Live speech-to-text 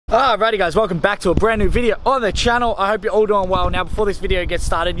Alrighty guys, welcome back to a brand new video on the channel. I hope you're all doing well. Now before this video gets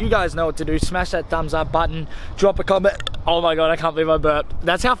started, you guys know what to do. Smash that thumbs up button, drop a comment. Oh my god, I can't believe I burped.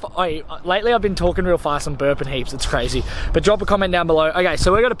 That's how, lately I've been talking real fast and burping heaps, it's crazy. But drop a comment down below. Okay,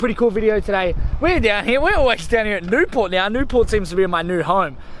 so we got a pretty cool video today. We're down here, we're always down here at Newport now. Newport seems to be my new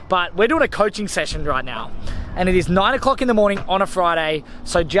home. But we're doing a coaching session right now. And it is 9 o'clock in the morning on a Friday.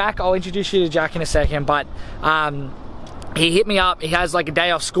 So Jack, I'll introduce you to Jack in a second, but he hit me up. He has like a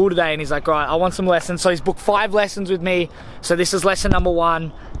day off school today and he's like, right, I want some lessons. So he's booked 5 lessons with me. So this is lesson number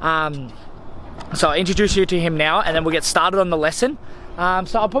 1. So I'll introduce you to him now and then we'll get started on the lesson. So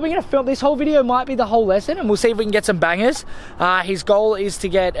I'm probably gonna film, this whole video might be the whole lesson and we'll see if we can get some bangers. His goal is to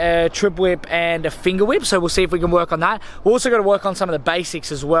get a trip whip and a finger whip, so we'll see if we can work on that. We're also gonna work on some of the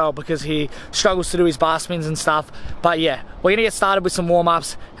basics as well because he struggles to do his bar spins and stuff. But yeah, we're gonna get started with some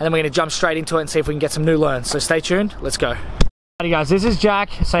warm-ups and then we're gonna jump straight into it and see if we can get some new learns. So stay tuned, let's go. Alrighty guys, this is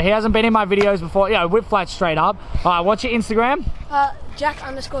Jack. So he hasn't been in my videos before. Yeah, whip flat straight up. Alright, what's your Instagram?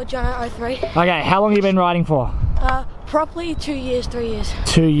 Jack_Jono03. Okay, how long have you been riding for? Properly 2 years, 3 years.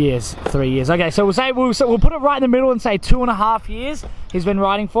 2 years, 3 years. Okay, so we'll put it right in the middle and say 2.5 years he's been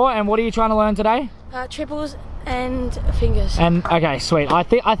riding for. And what are you trying to learn today? Triples and fingers. And okay, sweet. I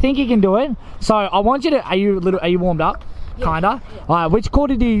think you can do it. So I want you to. Are you warmed up? Yeah. Kinda. Yeah. All right. Which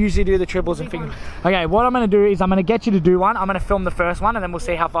quarter do you usually do the triples and fingers? Okay. What I'm gonna do is I'm gonna get you to do one. I'm gonna film the first one and then we'll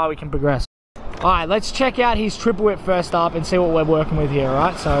see how far we can progress. All right. Let's check out his triple whip first up and see what we're working with here. All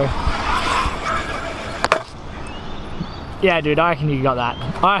right. So. Yeah, dude, I reckon you got that.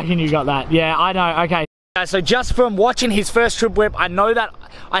 I reckon you got that. Yeah, I know. Okay. So just from watching his first trip whip, I know that,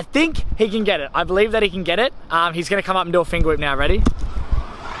 I think he can get it. I believe that he can get it. He's gonna come up and do a finger whip now. Ready?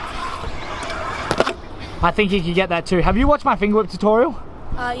 I think he can get that too. Have you watched my finger whip tutorial?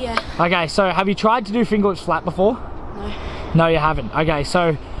 Yeah. Okay, so have you tried to do finger whips flat before? No. No, you haven't. Okay,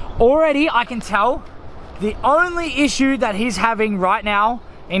 so already I can tell the only issue that he's having right now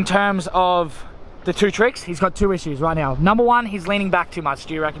in terms of the 2 tricks, he's got 2 issues right now. Number 1, he's leaning back too much.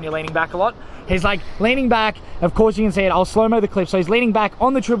 Do you reckon you're leaning back a lot? He's like leaning back. Of course you can see it. I'll slow-mo the clip. So he's leaning back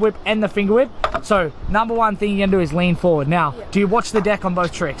on the trip whip and the finger whip. So number 1 thing you're gonna do is lean forward. Now, do you watch the deck on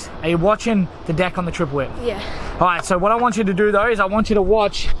both tricks? Are you watching the deck on the trip whip? Yeah. All right, so what I want you to do though is I want you to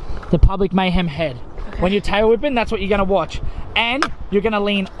watch the Public Mayhem head. Okay. When you're tail whipping, that's what you're gonna watch. And you're gonna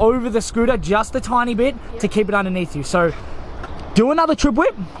lean over the scooter just a tiny bit to keep it underneath you. So do another trip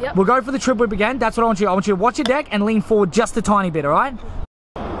whip. Yep. We'll go for the trip whip again. That's what I want you to do. I want you to watch your deck and lean forward just a tiny bit, all right?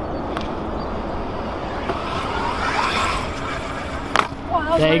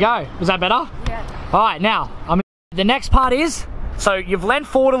 Oh, there you go. Was that better? Yeah. All right, now, the next part is, so you've leaned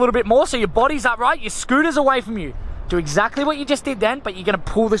forward a little bit more, so your body's upright, your scooter's away from you. Do exactly what you just did then, but you're gonna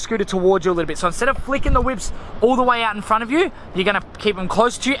pull the scooter towards you a little bit. So instead of flicking the whips all the way out in front of you, you're gonna keep them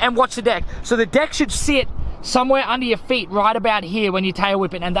close to you and watch the deck. So the deck should sit somewhere under your feet right about here when you tail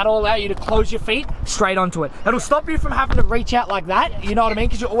whip it, and that'll allow you to close your feet straight onto it. It'll stop you from having to reach out like that, you know what I mean,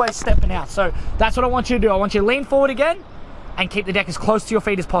 because you're always stepping out. So that's what I want you to do. I want you to lean forward again and keep the deck as close to your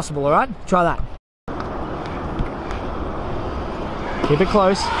feet as possible, all right? Try that. Keep it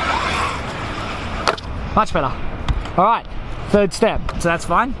close. Much better. All right, 3rd step. So that's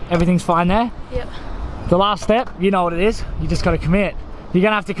fine, everything's fine there. Yep. The last step, you know what it is, you just gotta commit. You're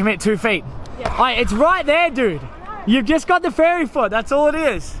gonna have to commit 2 feet. Yeah. All right, it's right there, dude. You've just got the fairy foot, that's all it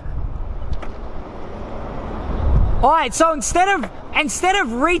is. All right, so instead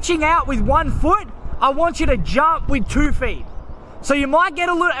of reaching out with 1 foot, I want you to jump with 2 feet. So you might get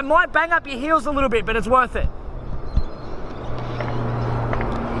it might bang up your heels a little bit, but it's worth it.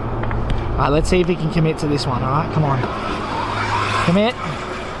 All right, let's see if he can commit to this one, all right? Come on. Commit.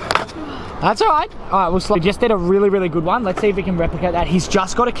 That's all right. All right, we just did a really, really good one. Let's see if we can replicate that. He's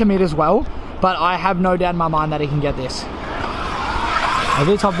just got to commit as well, but I have no doubt in my mind that he can get this.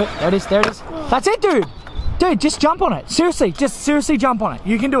 Over the top of it. There it is, there it is. That's it, dude. Dude, just jump on it. Seriously, just seriously jump on it.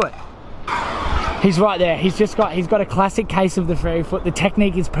 You can do it. He's right there. He's got a classic case of the fairy foot. The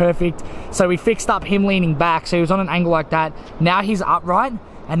technique is perfect. So we fixed up him leaning back. So he was on an angle like that. Now he's upright,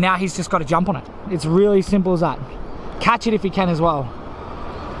 and now he's just got to jump on it. It's really simple as that. Catch it if you can as well.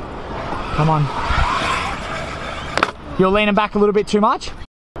 Come on. You're leaning back a little bit too much.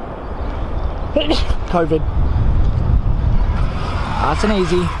 COVID. That's an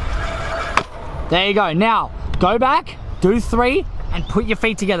easy. There you go. Now, go back, do 3, and put your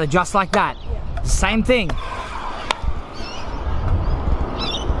feet together just like that. Yeah. Same thing.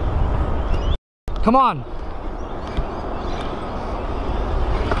 Come on.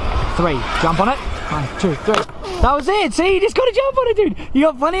 3. Jump on it. 1, 2, 3. That was it. See, you just got to jump on it, dude. You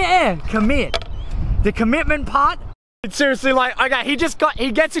got plenty of air. Commit. The commitment part Seriously, like, okay, he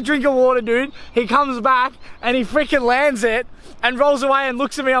gets a drink of water, dude. He comes back and he freaking lands it and rolls away and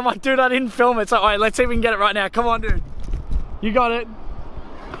looks at me. I'm like, dude, I didn't film it. So, all right, let's see if we can get it right now. Come on, dude. You got it.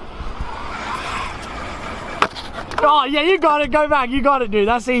 Oh, yeah, you got it. Go back. You got it, dude.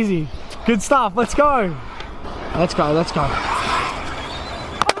 That's easy. Good stuff. Let's go. Let's go. Let's go.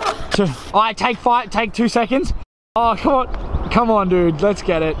 So, all right, take 2 seconds. Oh, come on. Come on, dude. Let's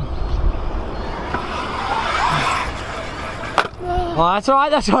get it. Oh, that's all right.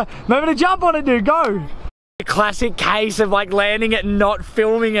 That's all right. Remember to jump on it, dude. Go. A classic case of like landing it and not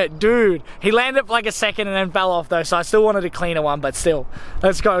filming it, dude. He landed for like a second and then fell off though, so I still wanted a cleaner one, but still.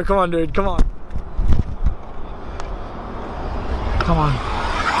 Let's go. Come on, dude. Come on. Come on.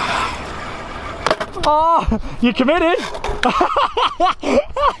 Oh, you committed?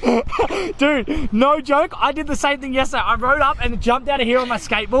 Dude, no joke. I did the same thing yesterday. I rode up and jumped out of here on my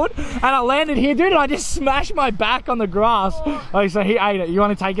skateboard and I landed here, dude, and I just smashed my back on the grass. Oh, so he ate it. You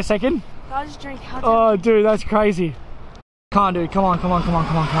want to take a second? I'll just drink. Oh, dude, that's crazy. Come on, dude. Come on, come on, come on,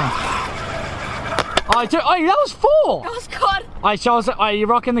 come on, come on. Oh, dude, oh, that was 4. That was good. Alright, show us. Oh, you're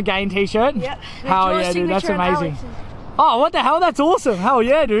rocking the game t-shirt? Yep. Hell yeah, dude. That's amazing. Oh, what the hell? That's awesome. Hell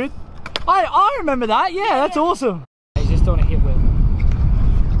yeah, dude. I remember that. Yeah, that's awesome. He's just doing a hip whip.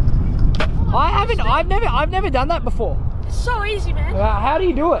 I've never done that before. It's so easy, man. How do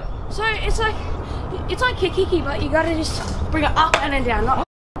you do it? So it's like kiki, but you gotta just bring it up and then down. Not...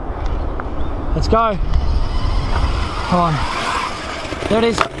 Let's go. Come on. There it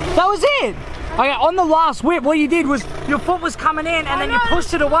is. That was it. Okay, on the last whip, what you did was your foot was coming in and then you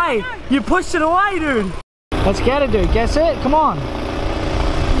pushed it away. You pushed it away, dude. Let's get it, dude. Guess it. Come on.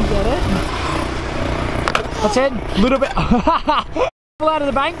 You get it. That's it. Little bit. Out of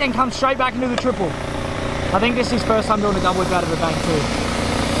the bank, then come straight back into the triple. I think this is his first time doing a double whip out of the bank too.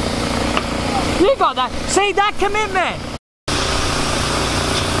 You got that. See that commitment.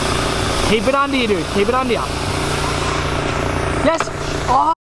 Keep it under you, dude. Keep it under you. Yes.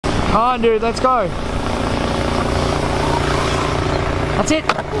 Oh. Come on, dude. Let's go. That's it.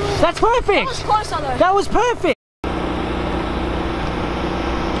 That's perfect. That was closer though. That was perfect.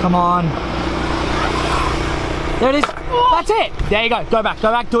 Come on. There it is. That's it. There you go. Go back.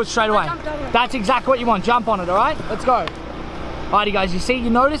 Go back. Do it straight away. That's exactly what you want. Jump on it, all right? Let's go. Alrighty, guys. You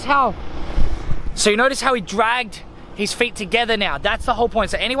notice how... So you notice how he dragged his feet together now. That's the whole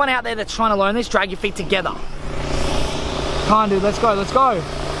point. So anyone out there that's trying to learn this, drag your feet together. Come on, dude. Let's go. Let's go.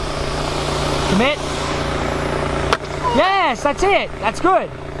 Commit. Yes, that's it. That's good.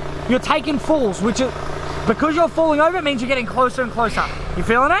 You're taking falls, which is... Because you're falling over, it means you're getting closer and closer. You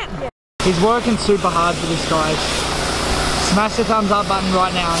feeling it? Yeah. He's working super hard for this, guys. Smash the thumbs up button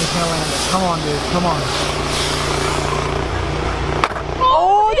right now and he's gonna land it. Come on, dude. Come on.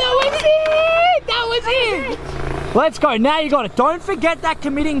 Oh, that was it! That was it! Let's go. Now you got it. Don't forget that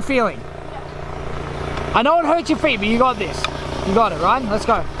committing feeling. I know it hurts your feet, but you got this. You got it, right? Let's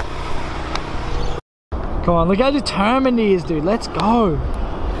go. Come on, look how determined he is, dude. Let's go.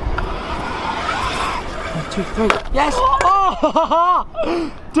 1, 2, 3. Yes! Oh!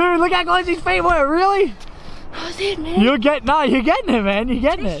 Dude, look how close his feet were. Really? That was it, man. You're getting it, man. You're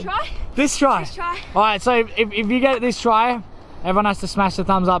getting it. This try? This try. Alright, so if you get it this try, everyone has to smash the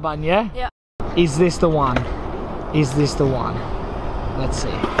thumbs up button, yeah? Yeah. Is this the one? Is this the one? Let's see.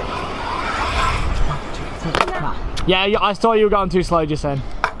 1, 2, 3. Nah. Yeah, I thought you were going too slow just then.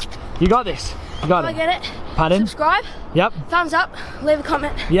 You got this. You got it. I get it. Pardon? Subscribe. Yep. Thumbs up. Leave a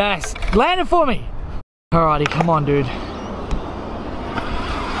comment. Yes. Land it for me. Alrighty, come on, dude.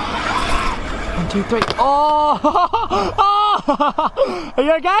 1, 2, 3. Oh! Oh! Are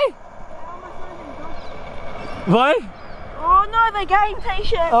you okay? What? Oh no, the game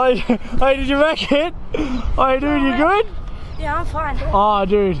t-shirt. Oh, did you wreck it? Oh, dude, you good? Yeah, I'm fine. Oh,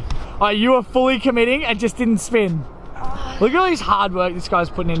 dude. Oh, you were fully committing and just didn't spin. Look at all this hard work this guy's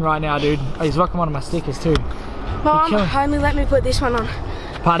putting in right now, dude. Oh, he's rocking one of my stickers too. Mom only let me put this one on.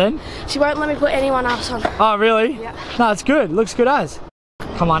 Pardon? She won't let me put anyone else on. Oh, really? Yeah. No, it's good. Looks good as.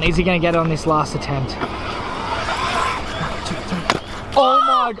 Come on, is he going to get it on this last attempt? 1, 2, 3. Oh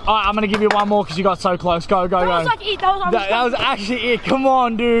my God. Alright, I'm going to give you one more because you got so close. Go, go, go. That was like it. That was actually it. Come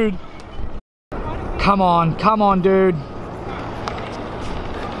on, dude. Come on. Come on, dude. 1,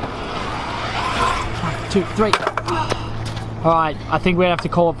 2, 3. Alright, I think we have to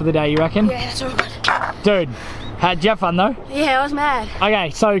call it for the day, you reckon? Yeah, that's all good. Dude, did you have fun though? Yeah, I was mad. Okay,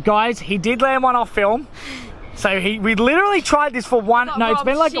 so guys, he did land one off film. So we literally tried this for one. No, it's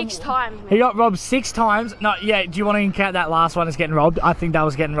been like 6 times. Man. He got robbed 6 times. No, yeah. Do you want to count that last one as getting robbed? I think that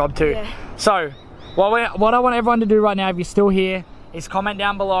was getting robbed too. Yeah. So what I want everyone to do right now, if you're still here, is comment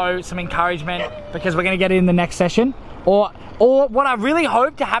down below some encouragement because we're gonna get it in the next session. Or what I really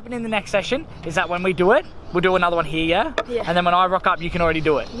hope to happen in the next session is that when we do it, we'll do another one here, yeah? Yeah. And then when I rock up, you can already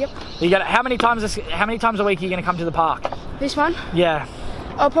do it. Yep. You got how many times a week are you gonna come to the park? This one? Yeah.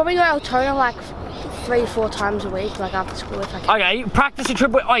 I'll probably go Altona like 3-4 times a week, like after school if I can. Okay, practice a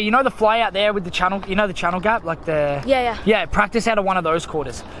trip with, oh, you know the fly out there with the channel, you know the channel gap, like the... Yeah. Yeah, practice out of one of those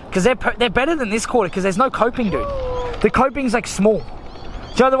quarters. Because they're better than this quarter, because there's no coping, dude. The coping's like small. Do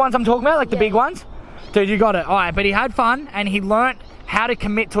you know the ones I'm talking about, like the big ones? Dude, you got it. All right, but he had fun, and he learnt how to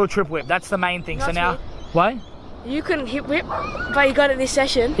commit to a trip whip. That's the main thing. So now, what? You couldn't hip whip, but you got it this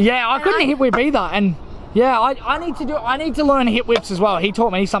session. Yeah, I couldn't hip whip either, and yeah, I need to learn hip whips as well. He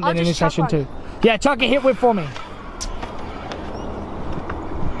taught me something in this session too. Yeah, chuck a hip whip for me.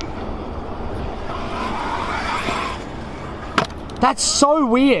 That's so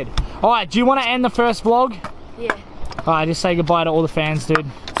weird. All right, do you want to end the first vlog? Yeah. All right, just say goodbye to all the fans, dude.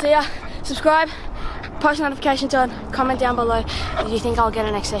 See ya. Subscribe. Post notifications on. Comment down below if you think I'll get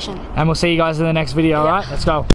a next session. And we'll see you guys in the next video, all right? Let's go.